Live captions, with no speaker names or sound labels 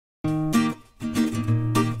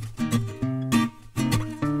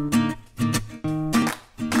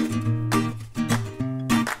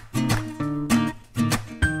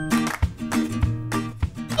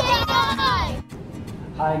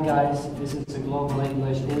guys, this is the Global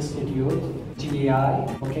English Institute, GEI,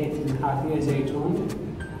 located in Hafiya Zaytun.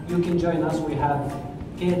 You can join us, we have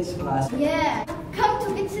kids class. Yeah, come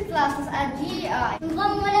to kids classes at GEI.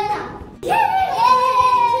 انضموا لنا. Yay!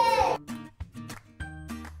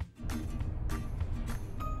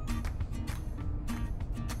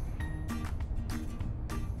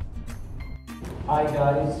 Hi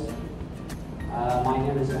guys, my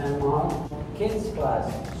name is Anwar, kids class,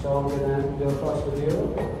 so I'm gonna go first with you.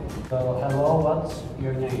 So hello, what's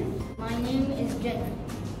your name? My name is Jenna.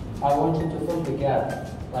 I want you to fill the gap,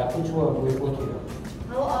 like which word we put here.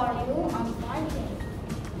 How are you? I'm fine.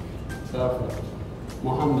 Perfect.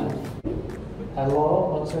 Muhammad. Hello,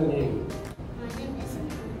 what's your name? My name is.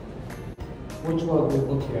 Which word we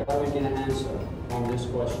put here? How are we gonna answer on this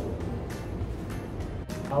question?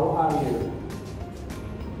 How are you?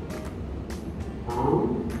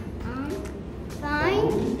 Fine.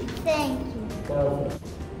 Thank you. Perfect.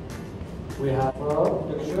 We have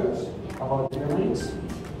pictures about feelings.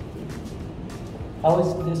 How is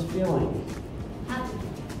this feeling? Happy.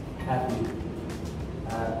 Happy.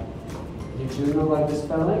 Did you know like the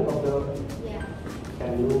spelling of the? Yeah.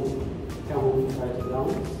 Can you write it down?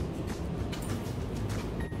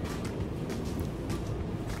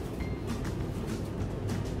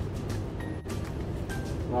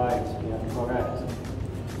 Right. Yeah. Correct.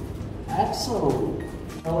 Excellent.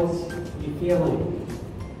 How is you feeling?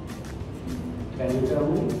 Can you tell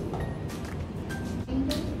me?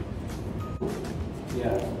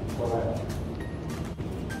 Yeah, correct.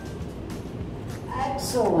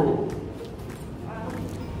 Excellent.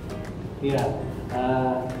 Yeah.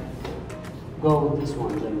 Go with this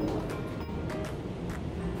one, Jenna.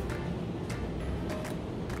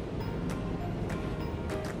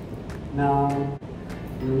 Now,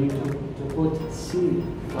 you need to put C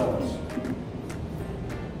first.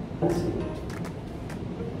 C.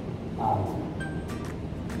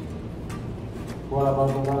 What about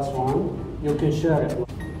the last one? You can share it.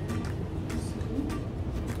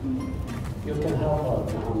 You can help out.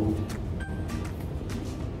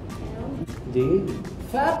 D.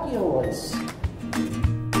 Fabulous.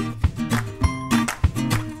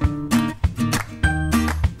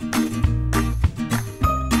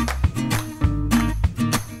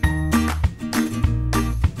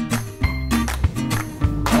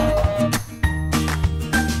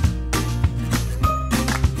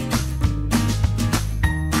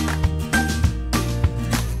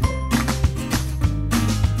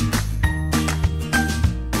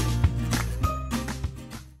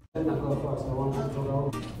 Go first. I want you to go.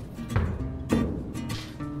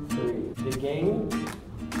 The game,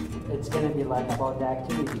 it's going to be like about the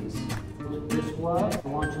activities. This word, I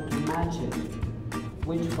want you to match it.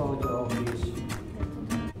 Which photo of these?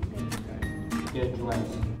 Get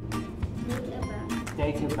dressed.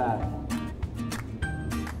 Take a bath.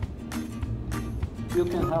 You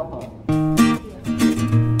can help her.